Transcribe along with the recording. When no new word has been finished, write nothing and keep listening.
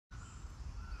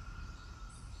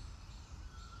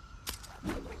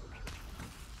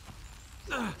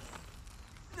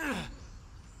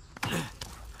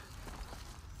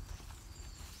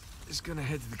just gonna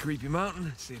head to the creepy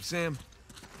mountain, save Sam,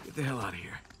 get the hell out of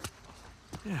here.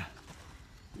 Yeah,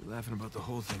 be laughing about the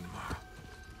whole thing tomorrow.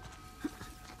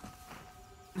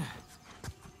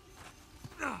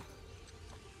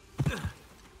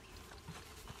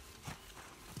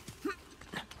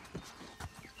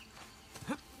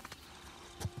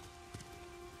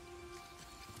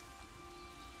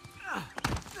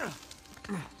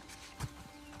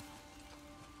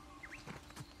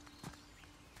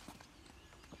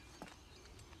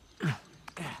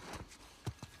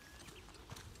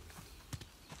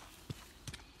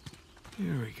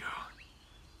 Here we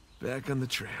go. Back on the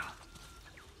trail.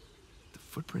 The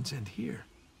footprints end here.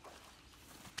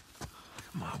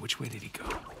 Come on, which way did he go?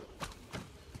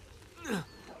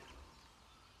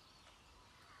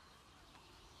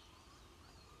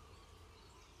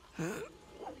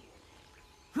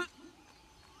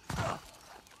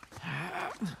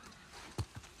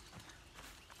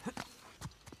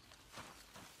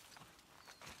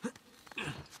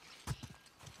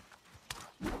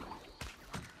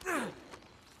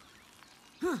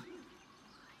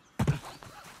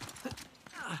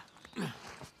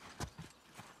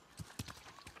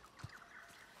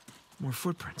 More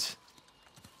footprints.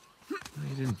 Well,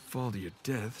 you didn't fall to your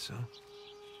death, so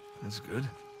that's good.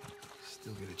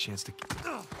 Still get a chance to...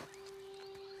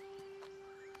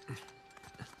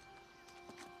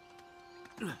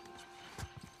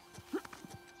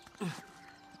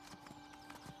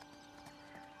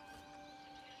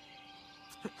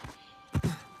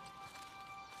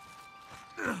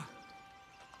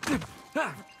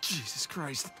 Jesus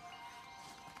Christ.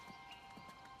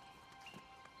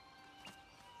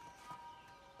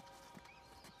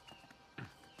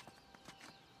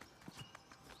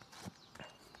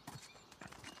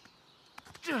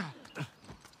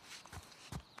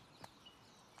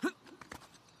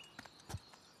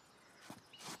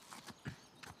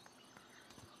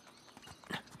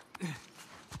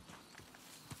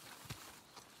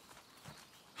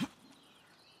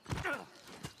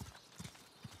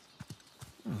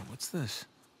 What's this?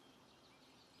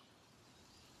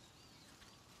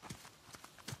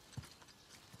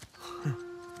 Huh.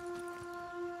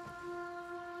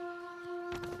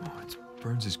 Oh, it's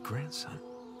Burns' grandson.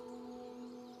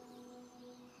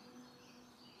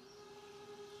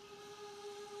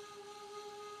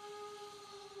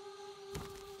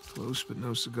 Close but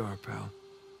no cigar, pal.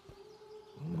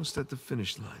 Almost at the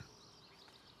finish line.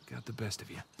 Got the best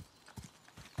of you.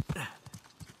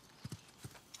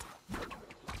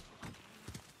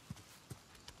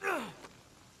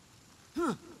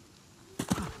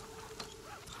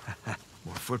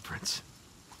 More footprints.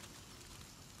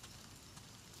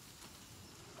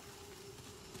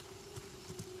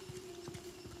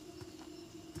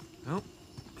 Well,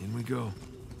 in we go.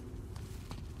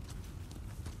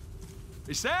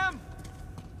 Hey, Sam!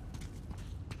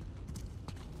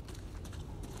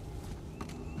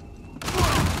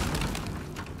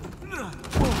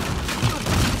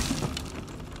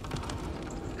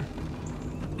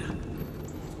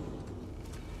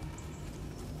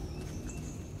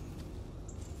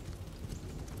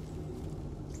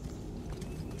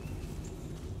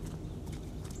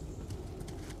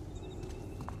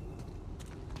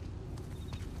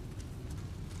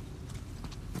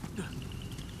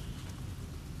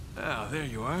 Oh, there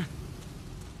you are.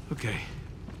 Okay,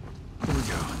 here we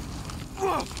go.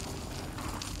 Whoa!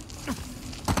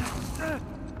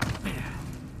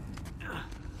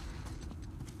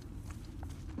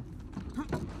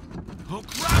 Oh,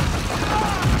 crap!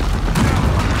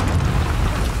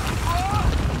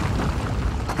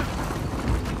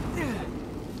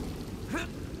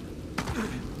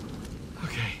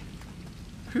 Okay.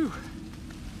 Whew.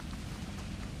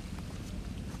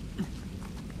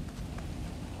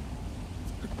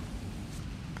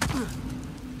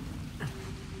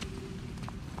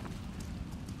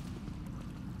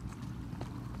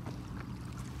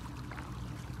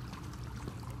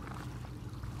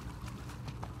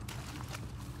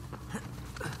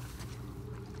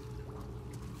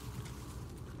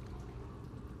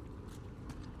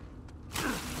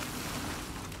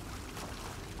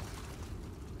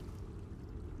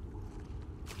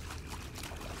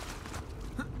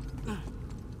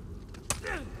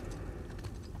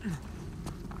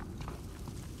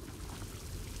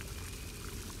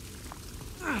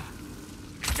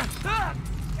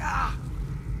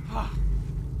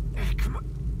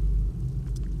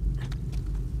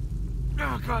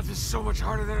 Oh God, this is so much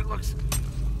harder than it looks.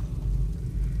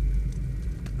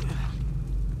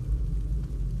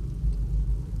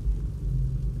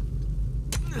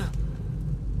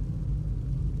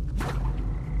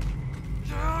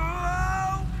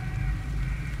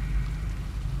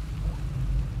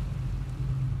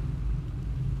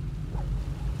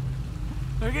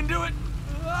 I can do it!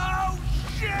 Oh,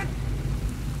 shit!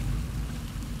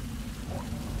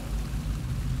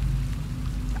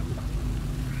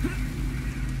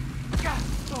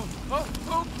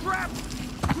 Oh, crap!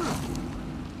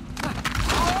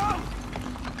 Oh!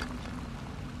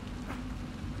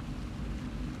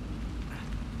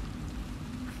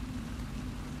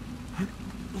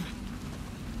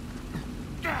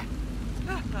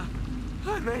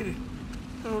 I made it.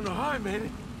 I don't know how I made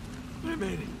it, but I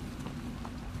made it.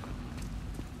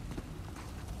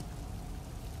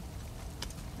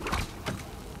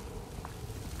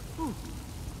 Ooh.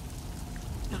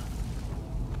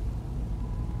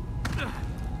 Oh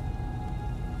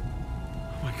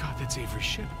my God, that's Avery's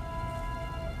ship.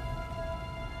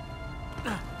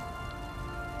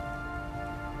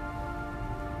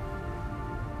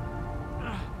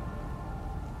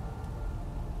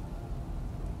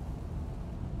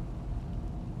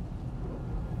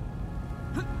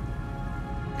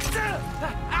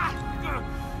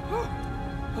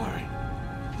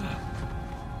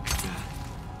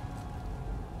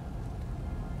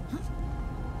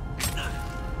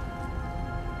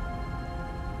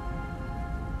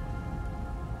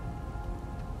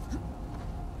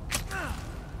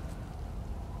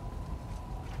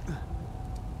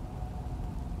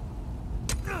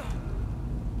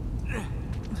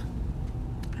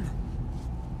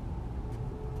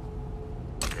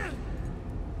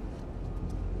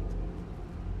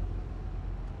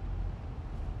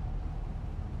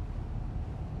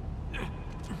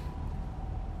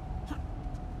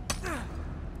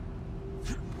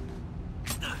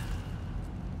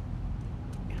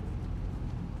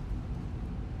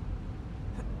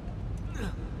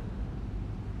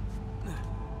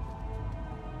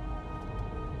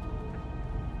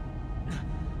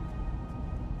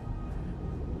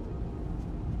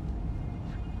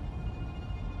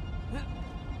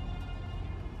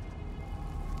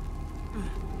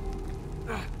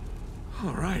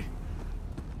 All right.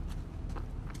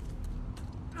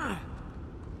 All right.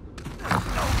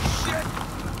 Oh, shit!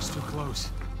 Still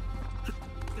close.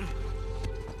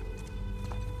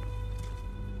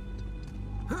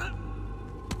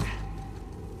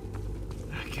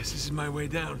 I guess this is my way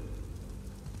down.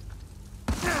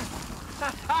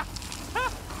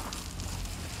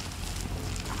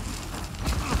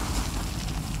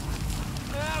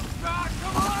 God,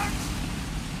 come on!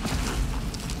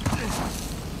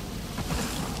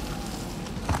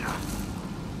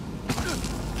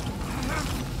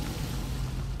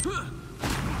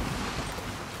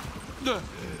 Did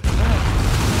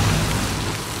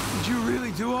you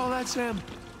really do all that, Sam?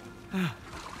 I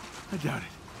doubt it.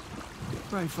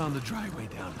 Probably found the dry way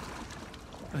down.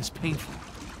 That's painful.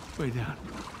 Way down.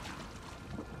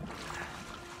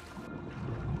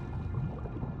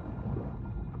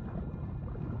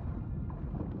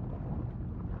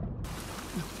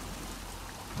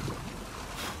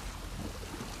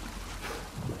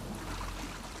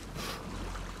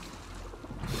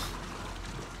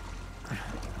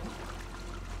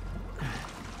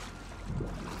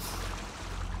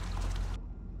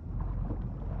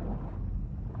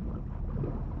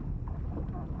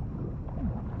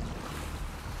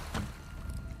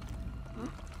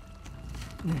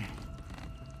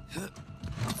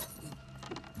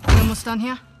 We almost done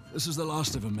here? This is the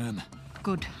last of them, ma'am.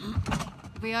 Good.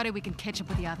 If we are it, we can catch up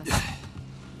with the others.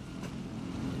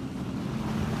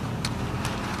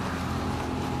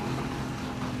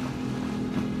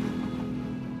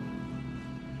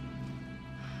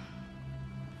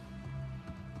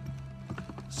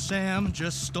 Sam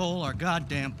just stole our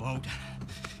goddamn boat.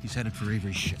 He's headed for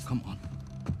Avery's ship. Come on.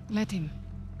 Let him.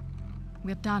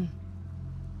 We're done.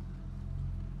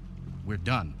 We're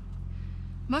done.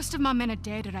 Most of my men are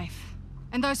dead, Rafe.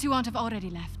 And those who aren't have already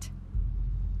left.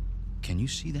 Can you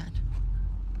see that?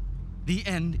 The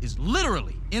end is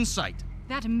literally in sight.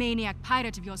 That maniac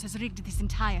pirate of yours has rigged this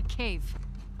entire cave.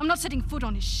 I'm not setting foot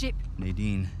on his ship.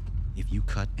 Nadine, if you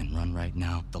cut and run right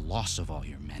now, the loss of all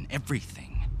your men,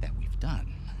 everything that we've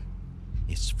done,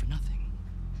 is for nothing.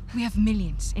 We have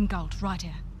millions in gold right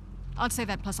here. I'd say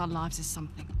that plus our lives is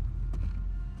something.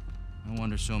 No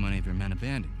wonder so many of your men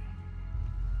abandoned you.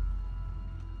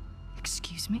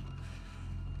 Excuse me?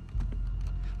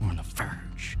 We're on the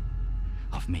verge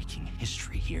of making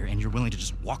history here, and you're willing to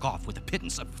just walk off with a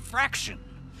pittance, a fraction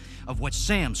of what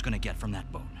Sam's gonna get from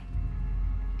that boat.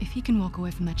 If he can walk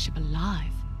away from that ship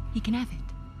alive, he can have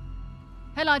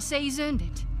it. Hell, I'd say he's earned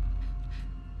it.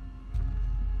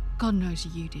 God knows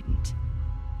you didn't.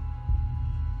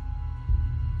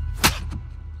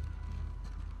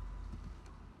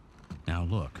 Now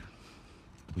look,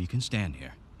 we can stand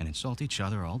here and insult each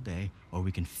other all day, or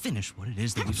we can finish what it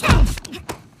is that we've...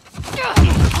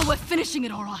 Oh, we're finishing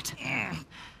it all right.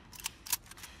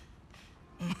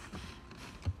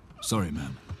 Sorry,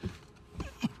 ma'am.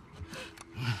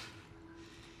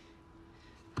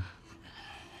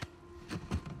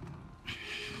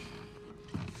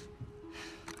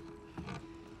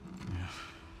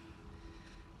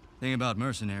 Thing about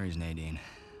mercenaries, Nadine,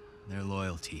 their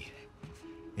loyalty,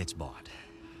 it's bought.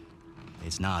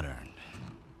 It's not earned.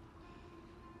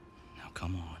 Now,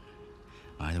 come on.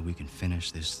 Either we can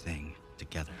finish this thing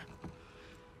together,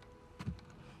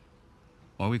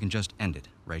 or we can just end it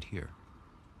right here.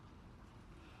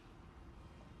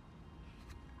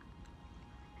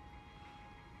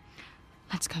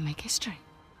 Let's go make history.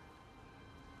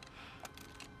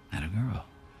 Atta girl.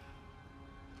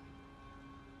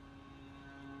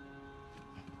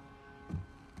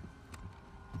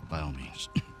 By all means.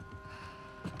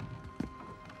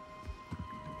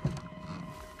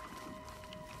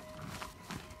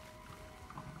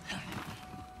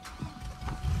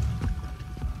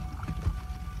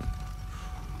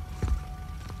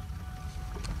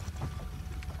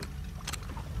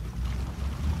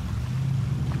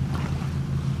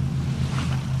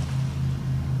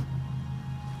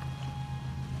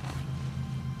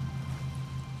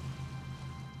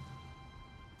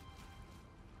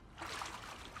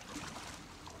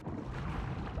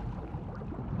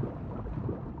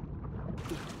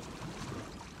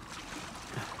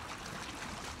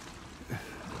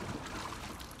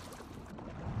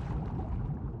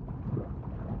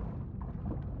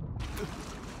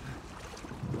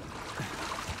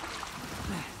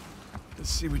 Let's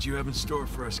see what you have in store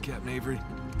for us, Captain Avery.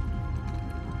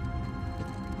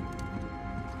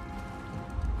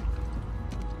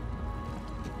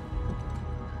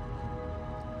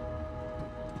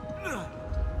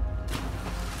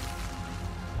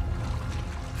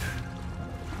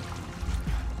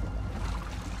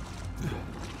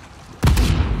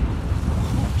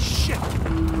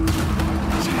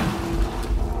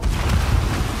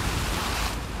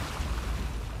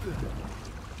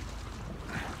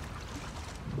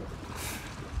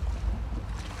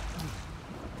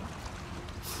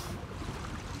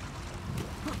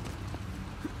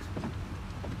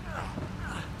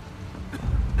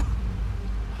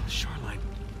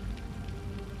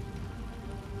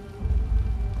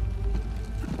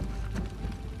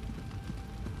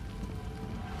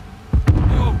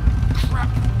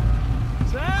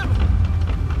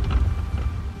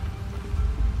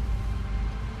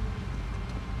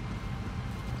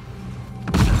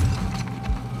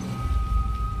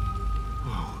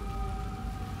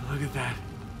 Look at that.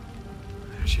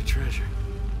 There's your treasure.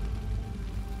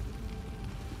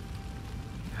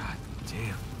 God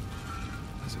damn.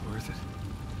 Was it worth it?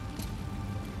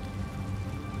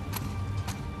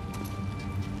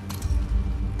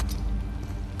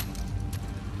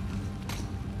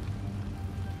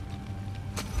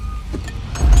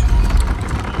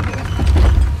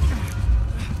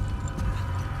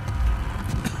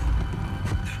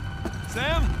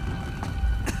 Sam?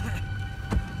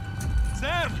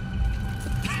 Sam!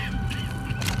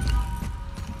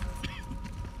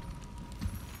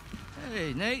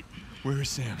 Hey, Nate. Where is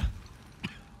Sam?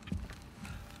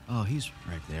 Oh, he's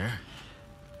right there.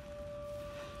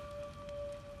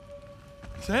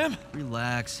 Sam?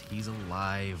 Relax, he's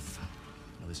alive.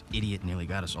 Oh, this idiot nearly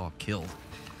got us all killed.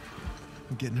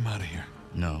 I'm getting him out of here.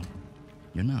 No,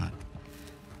 you're not.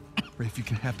 Rafe, you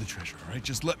can have the treasure, all right?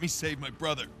 Just let me save my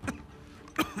brother.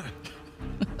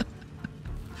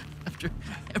 After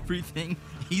everything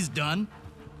he's done?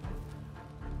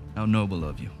 How noble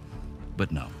of you.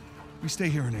 But no. We stay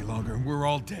here any longer and we're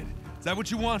all dead. Is that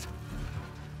what you want?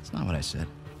 It's not what I said.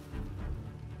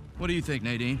 What do you think,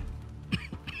 Nadine?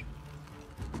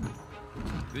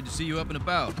 Good to see you up and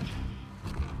about.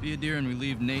 Be a dear and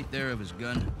relieve Nate there of his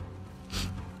gun.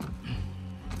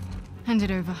 Hand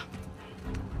it over.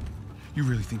 You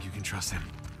really think you can trust him?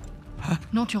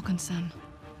 Not your concern.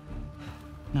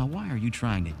 Now, why are you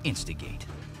trying to instigate?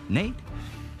 Nate?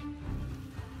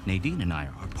 Nadine and I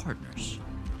are partners.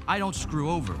 I don't screw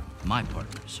over my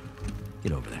partners.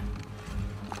 Get over there.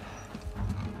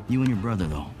 You and your brother,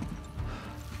 though.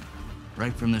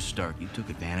 Right from the start, you took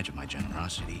advantage of my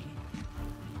generosity.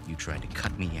 You tried to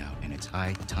cut me out, and it's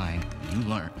high time you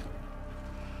learn.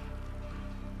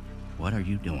 What are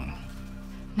you doing?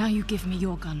 Now you give me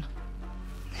your gun.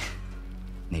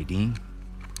 Nadine?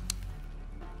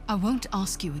 I won't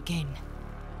ask you again.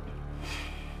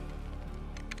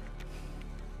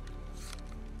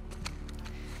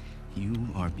 You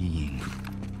are being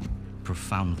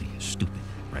profoundly stupid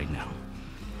right now.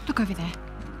 Look over there.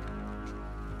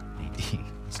 Nadine,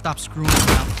 it's Stop screwing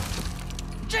around.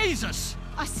 Jesus!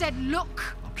 I said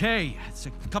look! Okay, it's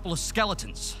a couple of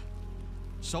skeletons.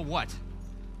 So what?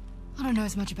 I don't know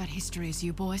as much about history as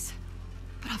you boys,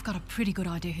 but I've got a pretty good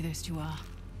idea who those two are.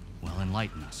 Well,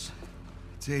 enlighten us.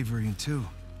 It's Avery and two.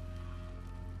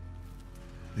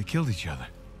 They killed each other.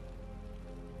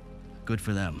 Good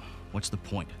for them. What's the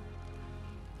point?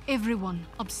 Everyone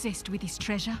obsessed with his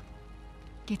treasure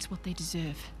gets what they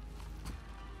deserve.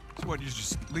 So what, you're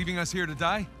just leaving us here to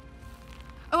die?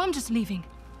 Oh, I'm just leaving.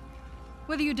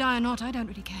 Whether you die or not, I don't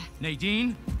really care.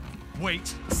 Nadine,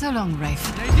 wait. So long,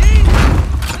 Rafe. Nadine!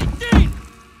 Nadine!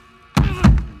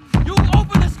 You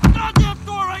open this goddamn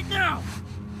door right now!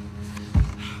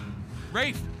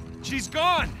 Rafe, she's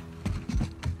gone!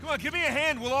 Come on, give me a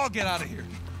hand, we'll all get out of here.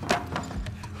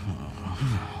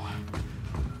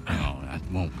 No, that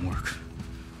won't work.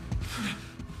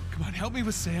 Come on, help me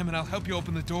with Sam and I'll help you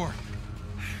open the door.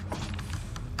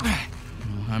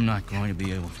 I'm not going to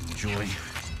be able to enjoy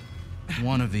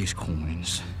one of these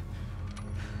coins,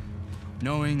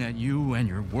 knowing that you and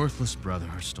your worthless brother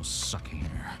are still sucking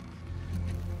air.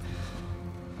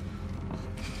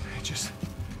 Just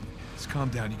calm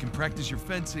down. You can practice your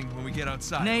fencing when we get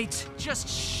outside. Nate, just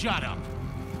shut up.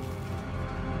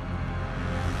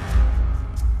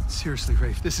 Seriously,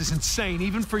 Rafe, this is insane,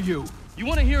 even for you. You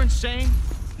want to hear insane?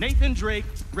 Nathan Drake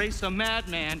raced a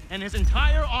madman and his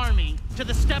entire army to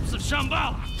the steppes of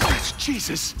Shambhala.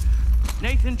 Jesus!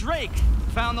 Nathan Drake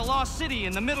found the lost city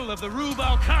in the middle of the Rub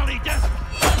al-Khali desert.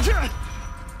 God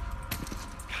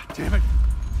damn it.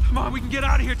 Come on, we can get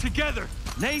out of here together.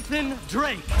 Nathan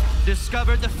Drake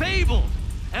discovered the fabled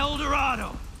El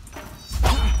Dorado.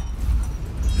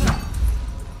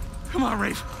 Come on,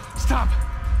 Rafe. Stop.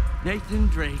 Nathan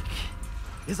Drake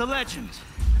is a legend.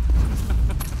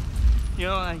 You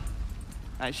know,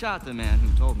 I shot the man who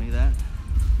told me that.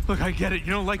 Look, I get it.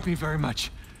 You don't like me very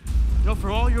much. You know, for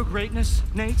all your greatness,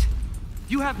 Nate,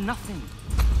 you have nothing.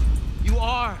 You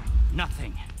are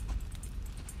nothing.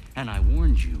 And I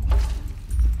warned you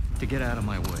to get out of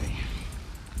my way.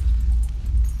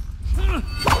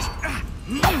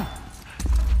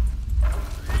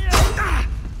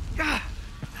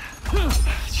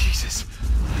 Jesus.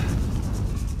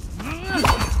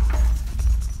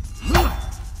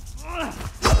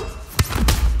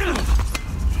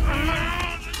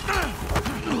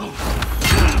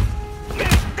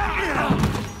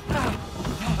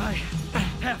 I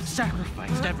have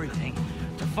sacrificed everything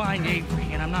to find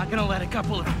Avery, and I'm not gonna let a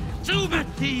couple of two-bit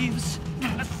thieves,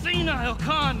 a senile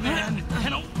con man,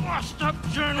 and a washed-up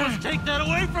journalist take that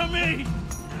away from me!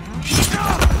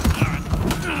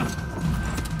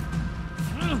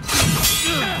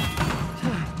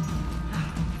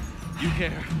 You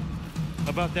care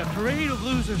about that parade of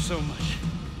losers so much.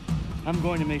 I'm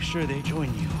going to make sure they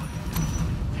join you.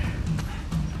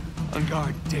 On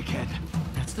guard, dickhead.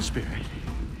 That's the spirit.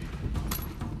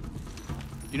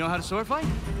 You know how to sword fight?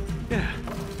 Yeah.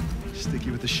 Sticky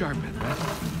with the sharp end, right?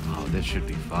 Oh, this should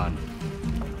be fun.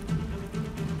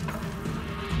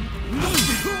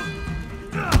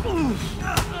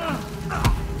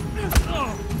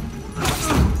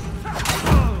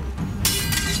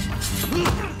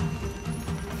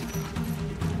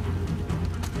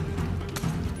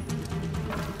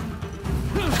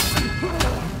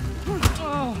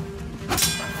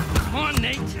 Come on,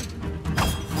 Nate.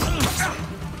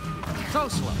 So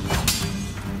slow.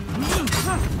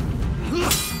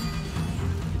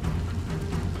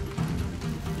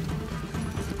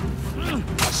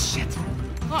 Shit.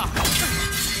 Ah.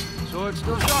 Sword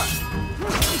still sharp.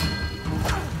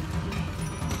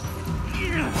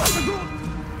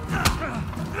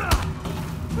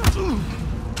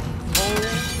 Hold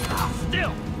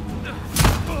still.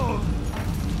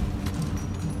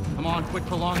 Come on, quit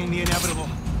prolonging the inevitable.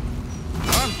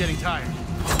 My arm's getting tired.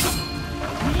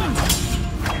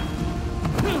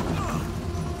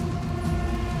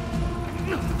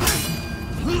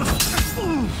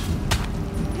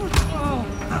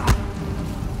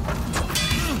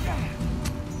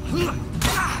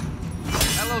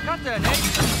 Hello, got that,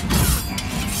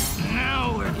 Nate.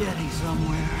 Now we're getting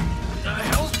somewhere. What the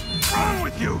hell's wrong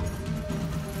with you?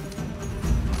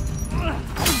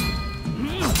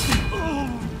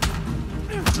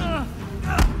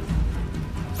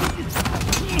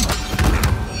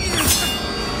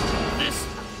 This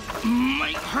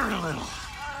might hurt a little.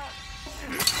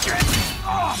 Get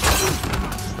off!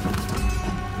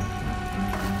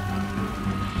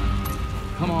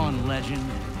 Come on, legend.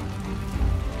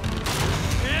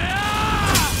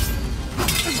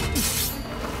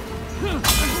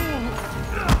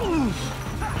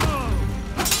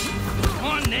 Come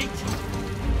on, Nate.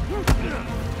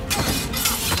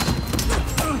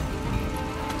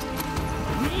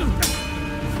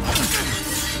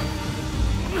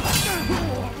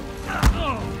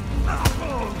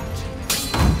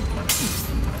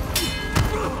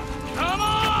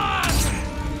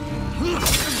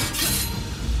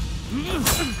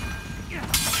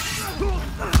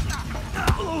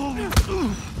 Now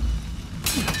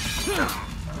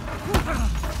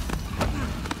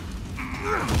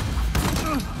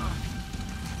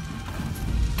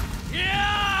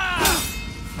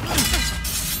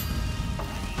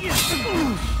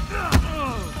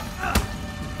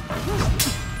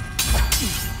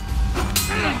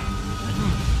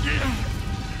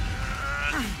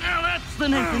that's the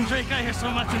Nathan Drake I hear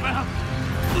so much about.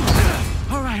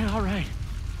 All right.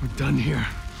 We're done here.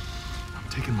 I'm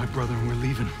taking my brother and we're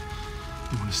leaving.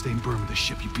 You want to stay and burn with the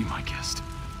ship, you be my guest.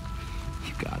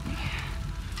 You got me.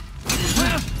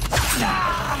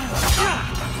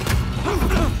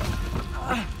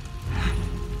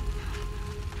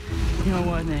 You know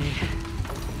what, Nate?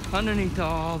 Underneath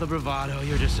all the bravado,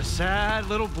 you're just a sad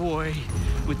little boy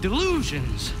with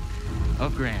delusions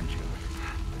of grandeur.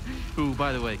 Who,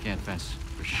 by the way, can't fence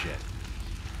for shit.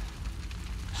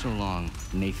 So long,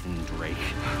 Nathan Drake.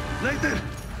 Nathan!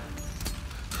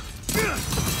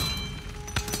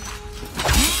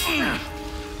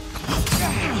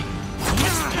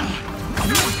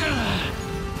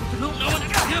 Don't know when to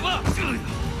give up.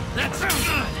 That's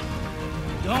good.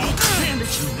 Don't hand it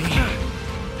to me.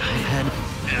 I had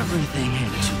everything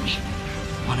handed to me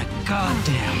on a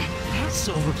goddamn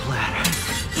silver platter.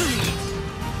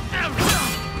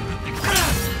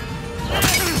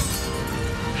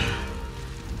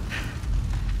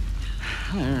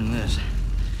 I earned this.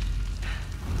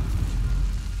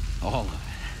 All of it.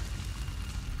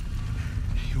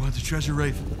 You want the treasure,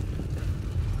 Rafe?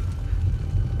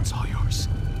 It's all yours.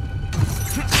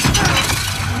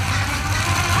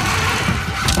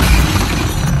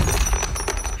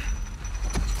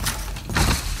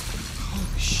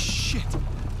 Holy shit.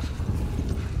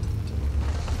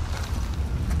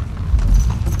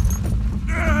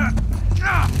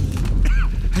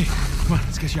 Hey, come on,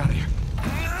 let's get you out of here.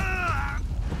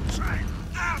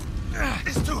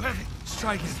 It's too heavy. Let's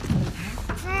try again.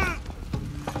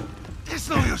 It's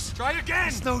no use. Try again.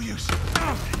 It's no use. Come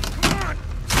on.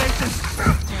 Nathan.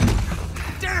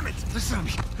 Damn it. Listen to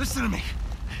me. Listen to me.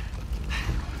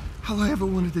 All I ever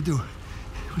wanted to do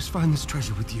was find this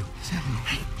treasure with you.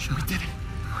 Sure, we did it.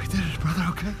 We did it, brother,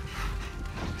 okay?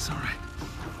 It's all right.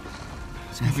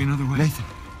 There's gotta be another way. Nathan,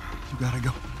 you gotta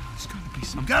go. There's gotta be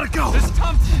some. Gotta go! This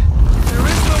Thompson! There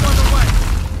is no other way!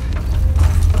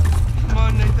 Come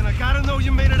on, Nathan, I gotta know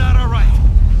you made it out all right.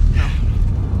 No.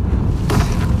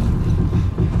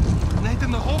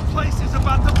 Nathan, the whole place is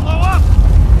about to blow up!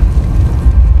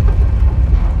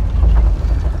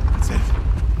 That's it.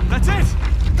 That's it!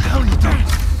 What the hell are you doing?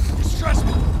 You stress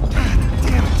me. God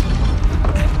damn it.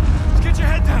 Let's get your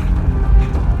head down.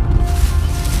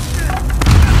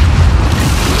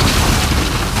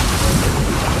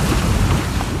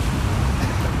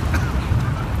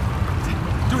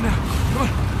 Do it now. Come on.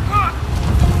 Come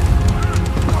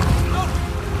on.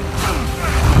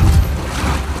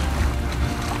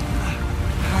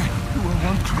 All right. You were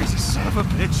one crazy son of a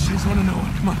bitch. I just want to know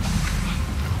it. Come on.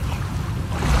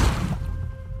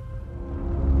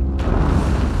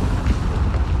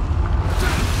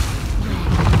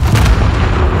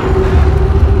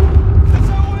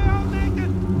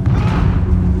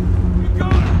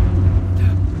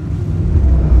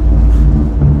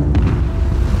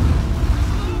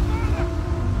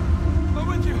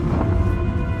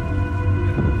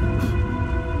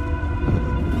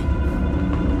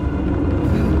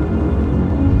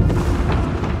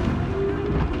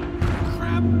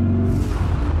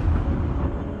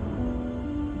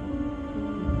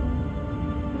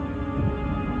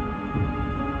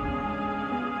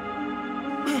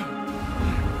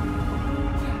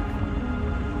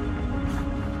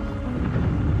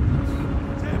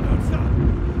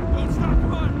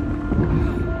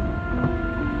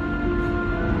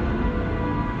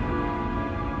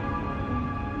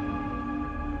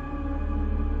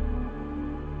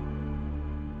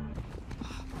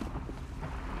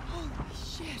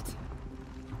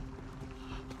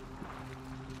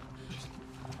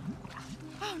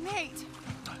 Nate!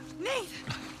 Nate!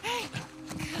 Hey!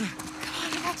 Come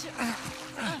on, I got you.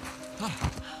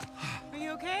 Are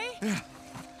you okay? Yeah.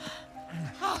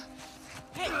 Oh,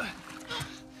 hey!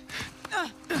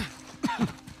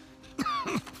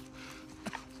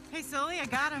 Hey, Sully, I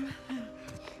got him.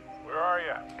 Where are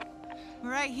you?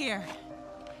 We're right here.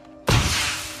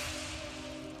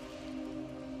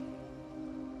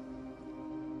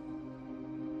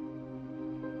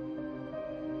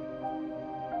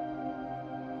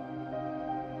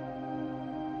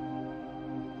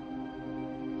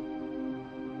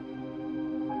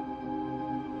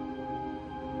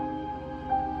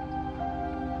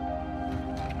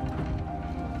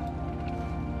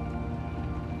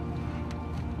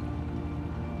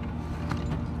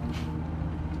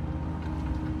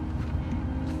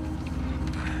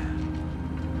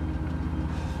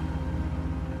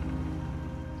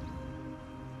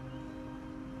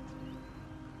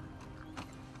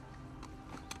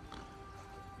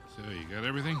 So, you got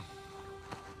everything?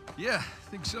 Yeah, I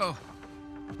think so.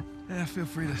 Yeah, feel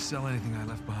free to sell anything I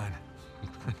left behind.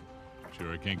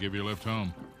 Sure I can't give you a lift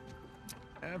home.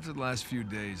 After the last few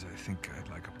days, I think I'd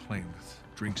like a plane with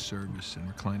drink service and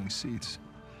reclining seats.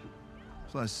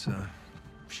 Plus,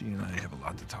 she and I have a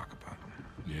lot to talk about.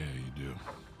 Yeah, you do.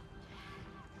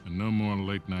 And no more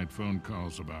late-night phone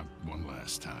calls about one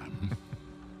last time.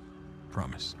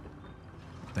 Promise.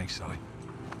 Thanks, Sully.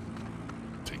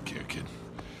 Take care, kid.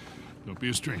 Don't be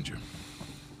a stranger.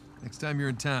 Next time you're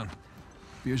in town,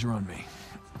 beers are on me.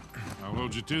 I'll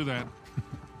hold you to that.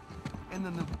 And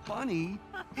then the bunny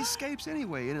escapes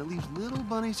anyway, and it leaves little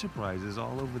bunny surprises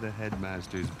all over the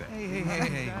headmaster's bed.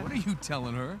 Hey, what are you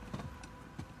telling her?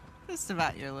 Just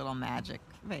about your little magic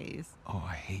phase. Oh,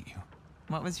 I hate you.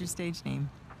 What was your stage name?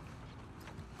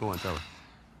 Go on, tell her.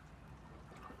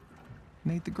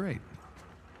 Nate the Great.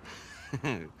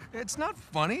 It's not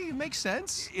funny. It makes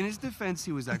sense. In his defense,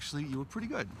 you were pretty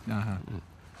good. Uh-huh.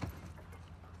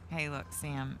 Hey, look,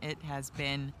 Sam, it has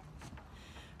been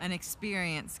an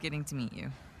experience getting to meet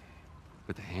you.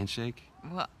 With the handshake,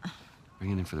 Well,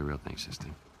 bring it in for the real thing, sister.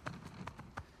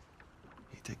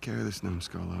 You take care of this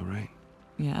numbskull, all right?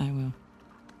 yeah, I will.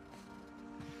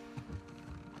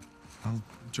 I'll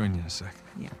join you in a sec.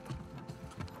 Yeah.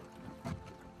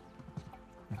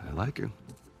 I like her.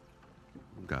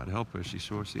 God help her, she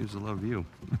sure seems to love you.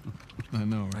 I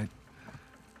know, right?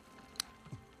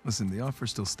 Listen, the offer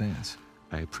still stands.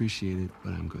 I appreciate it,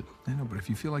 but I'm good. I know, but if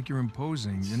you feel like you're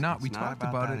imposing, you're not. It's We not talked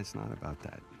about that, it. It's not about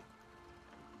that.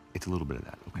 It's a little bit of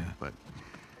that, okay? Yeah. But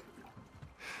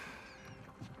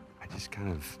I just kind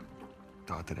of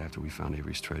thought that after we found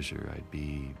Avery's treasure, I'd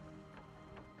be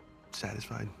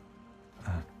satisfied.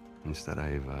 Instead,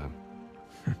 I've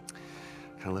kind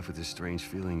of left with this strange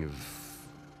feeling of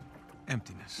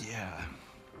Emptiness. yeah.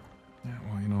 Yeah,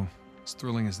 well, you know, as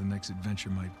thrilling as the next adventure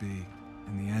might be,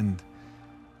 in the end,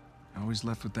 I always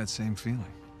left with that same feeling.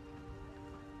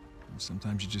 And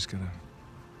sometimes you just gotta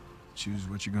choose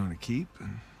what you're going to keep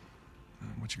and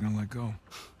what you're gonna let go.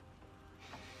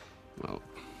 Well,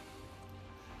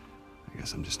 I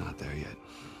guess I'm just not there yet.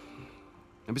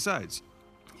 And besides,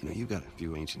 you know, you've got a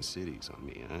few ancient cities on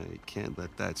me. I can't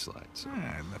let that slide. So.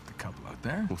 Yeah, I left a couple out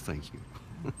there. Well, thank you.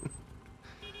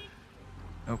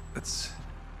 Oh, that's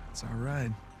our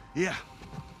ride. Yeah.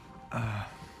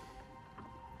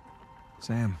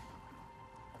 Sam,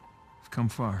 we've come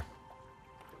far.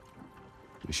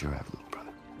 We sure have, little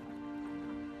brother.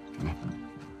 Come here.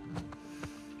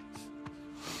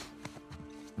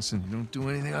 Listen, you don't do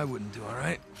anything I wouldn't do, all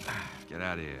right? Get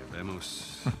out of here,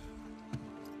 vamos.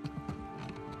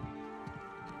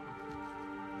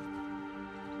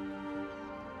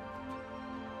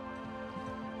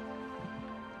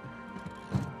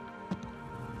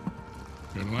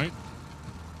 Green light?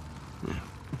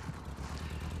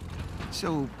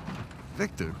 So,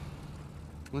 Victor,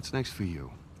 what's next for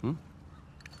you?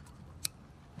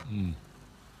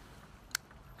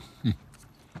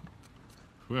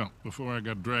 Well, before I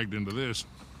got dragged into this,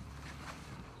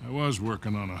 I was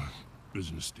working on a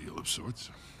business deal of sorts.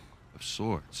 Of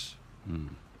sorts.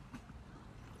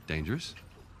 Dangerous?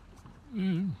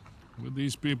 With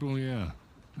these people, yeah.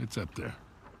 It's up there.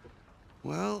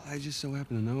 Well, I just so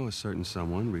happen to know a certain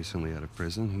someone recently out of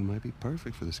prison who might be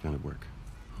perfect for this kind of work.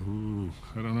 Ooh,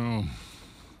 I don't know.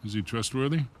 Is he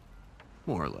trustworthy?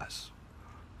 More or less.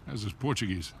 How's his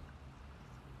Portuguese?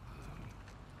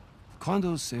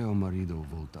 Quando seu marido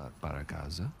voltar para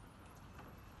casa?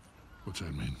 What's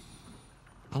that mean?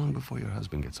 How long before your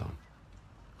husband gets home?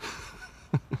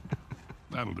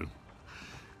 That'll do.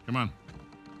 Come on.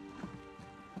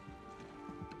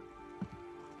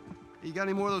 You got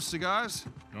any more of those cigars?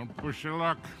 Don't push your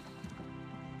luck.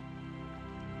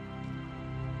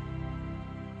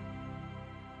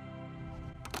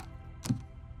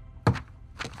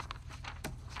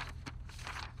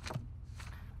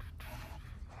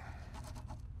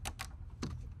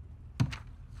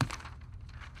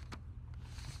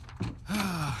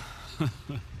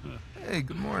 Hey,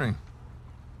 good morning.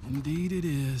 Indeed it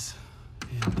is.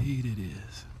 Indeed it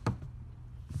is.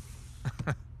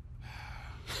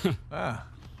 Ah.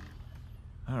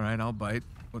 All right, I'll bite.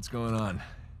 What's going on?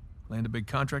 Land a big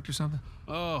contract or something?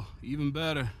 Oh, even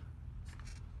better.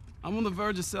 I'm on the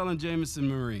verge of selling Jameson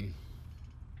Marine.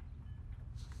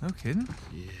 No kidding.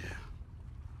 Yeah.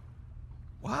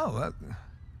 Wow,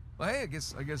 well, hey, I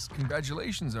guess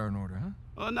congratulations are in order, huh?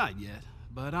 Well, not yet,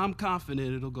 but I'm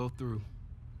confident it'll go through.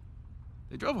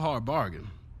 They drove a hard bargain,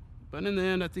 but in the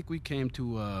end, I think we came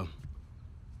to a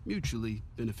mutually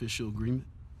beneficial agreement.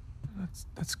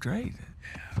 That's great.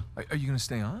 Are you gonna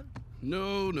stay on?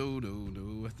 No, no, no,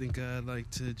 no. I think I'd like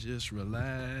to just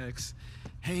relax,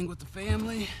 hang with the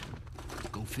family,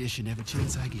 go fishing every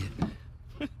chance I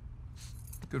get.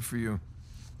 Good for you.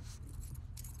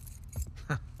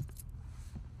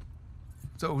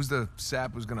 So who's the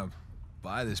sap who's gonna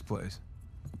buy this place?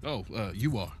 Oh,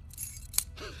 you are.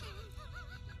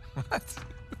 What?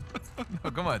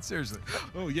 No, come on, seriously.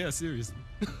 Oh, yeah, seriously.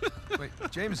 Wait,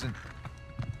 Jameson.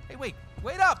 Hey,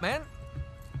 wait up, man.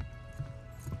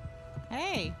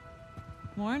 Hey.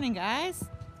 Morning, guys.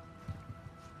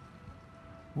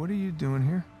 What are you doing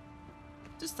here?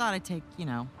 Just thought I'd take,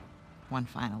 one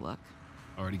final look.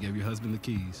 Already gave your husband the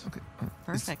keys. Okay.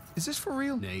 Perfect. Is this for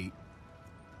real? Nate,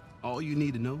 all you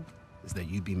need to know is that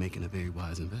you'd be making a very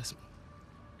wise investment.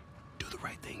 Do the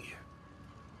right thing here.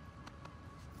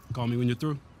 Call me when you're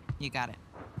through. You got it.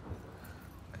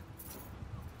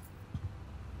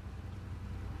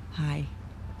 Hi.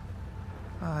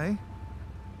 Hi.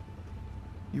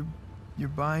 You're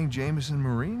buying Jameson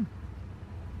Marine?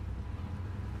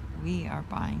 We are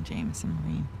buying Jameson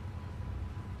Marine.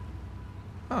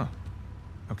 Oh.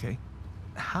 Okay.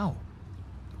 How?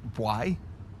 Why?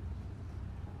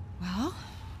 Well,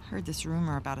 heard this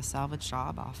rumor about a salvage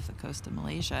job off the coast of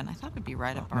Malaysia, and I thought it'd be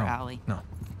right up our alley. No.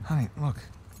 Honey, look.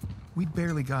 We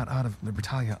barely got out of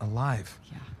Libertalia alive.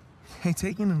 Yeah. Hey,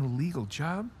 taking an illegal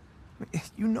job?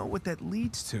 You know what that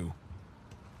leads to.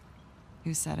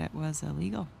 Who said it was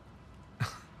illegal?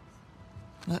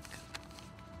 Look.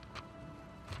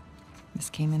 This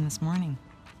came in this morning.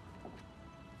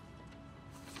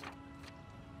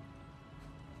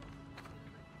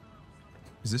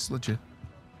 Is this legit?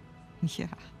 Yeah.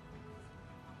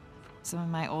 Some of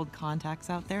my old contacts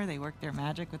out there, they work their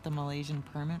magic with the Malaysian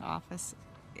permit office.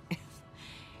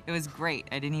 It was great.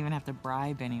 I didn't even have to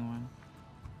bribe anyone.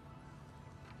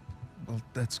 Well,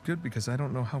 that's good because I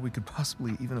don't know how we could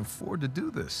possibly even afford to do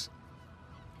this.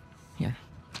 Here.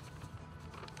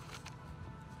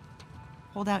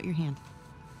 Hold out your hand.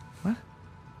 What?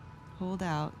 Hold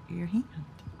out your hand.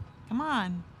 Come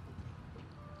on.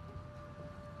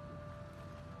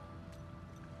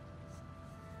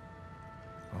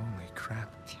 Holy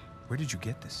crap. Where did you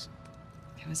get this?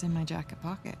 It was in my jacket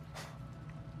pocket.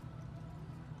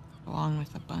 Along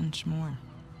with a bunch more.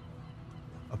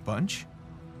 A bunch?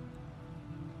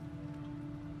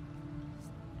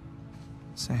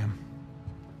 Sam.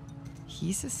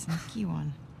 He's a sneaky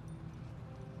one.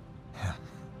 Yeah.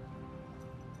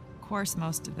 Of course,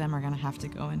 most of them are going to have to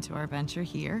go into our venture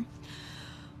here,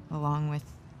 along with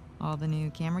all the new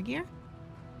camera gear.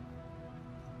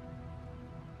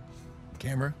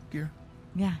 Camera gear?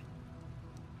 Yeah.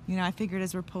 I figured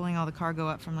as we're pulling all the cargo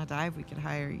up from the dive, we could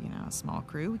hire, a small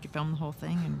crew. We could film the whole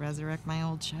thing and resurrect my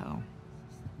old show.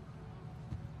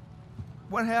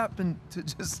 What happened to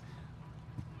just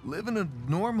living a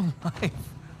normal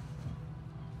life?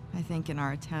 I think in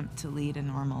our attempt to lead a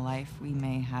normal life, we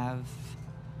may have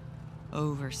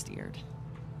oversteered.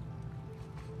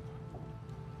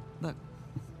 Look,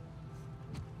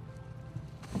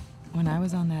 when I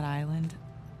was on that island,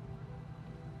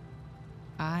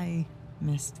 I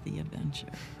missed the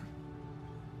adventure.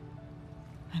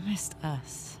 I missed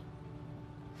us.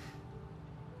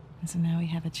 And so now we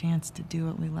have a chance to do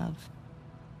what we love.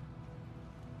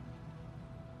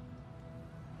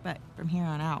 But from here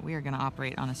on out, we are going to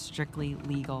operate on a strictly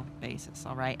legal basis,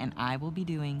 all right? And I will be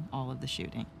doing all of the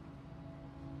shooting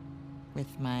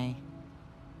with my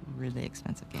really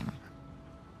expensive camera.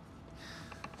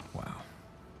 Wow.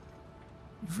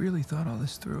 You've really thought all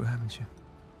this through, haven't you?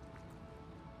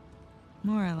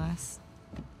 More or less.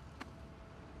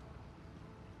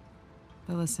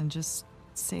 But listen, just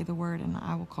say the word and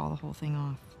I will call the whole thing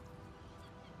off.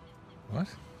 What?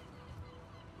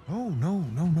 Oh, no.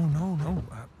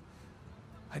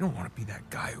 I don't want to be that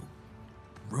guy who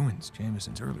ruins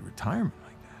Jameson's early retirement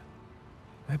like that.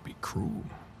 That'd be cruel.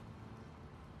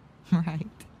 Right.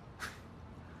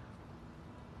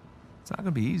 It's not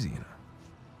gonna be easy,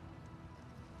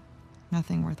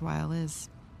 Nothing worthwhile is.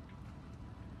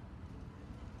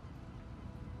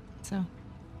 So,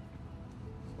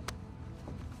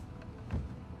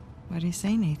 what do you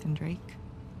say, Nathan Drake?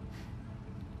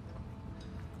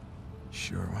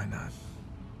 Sure, why not?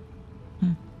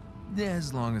 Hmm. Yeah,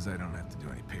 as long as I don't have to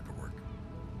do any paperwork.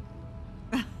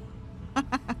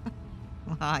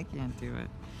 Well, I can't do it.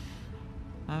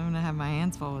 I'm gonna have my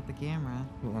hands full with the camera.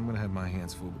 Well, I'm gonna have my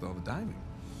hands full with all the diving.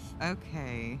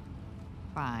 Okay,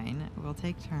 fine. We'll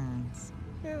take turns.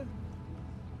 Yeah.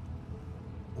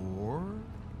 Or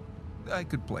I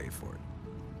could play for it.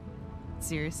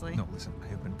 Seriously? No, listen, I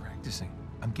have been practicing.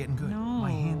 I'm getting good. No.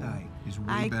 My hand-eye is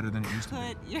way better than it used to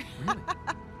be. You're... Really?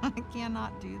 I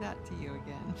cannot do that to you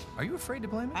again. Are you afraid to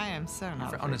play me? I am so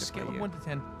not On a afraid to scale play of you. 1 to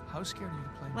 10, how scared are you to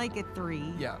play me? Like a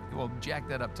 3. Yeah, well, jack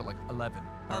that up to like 11,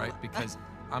 all right? Because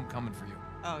I'm coming for you.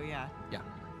 Oh, yeah. Yeah.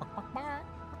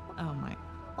 Oh, my.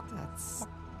 That's...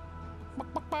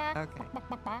 Okay.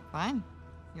 Fine.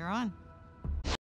 You're on.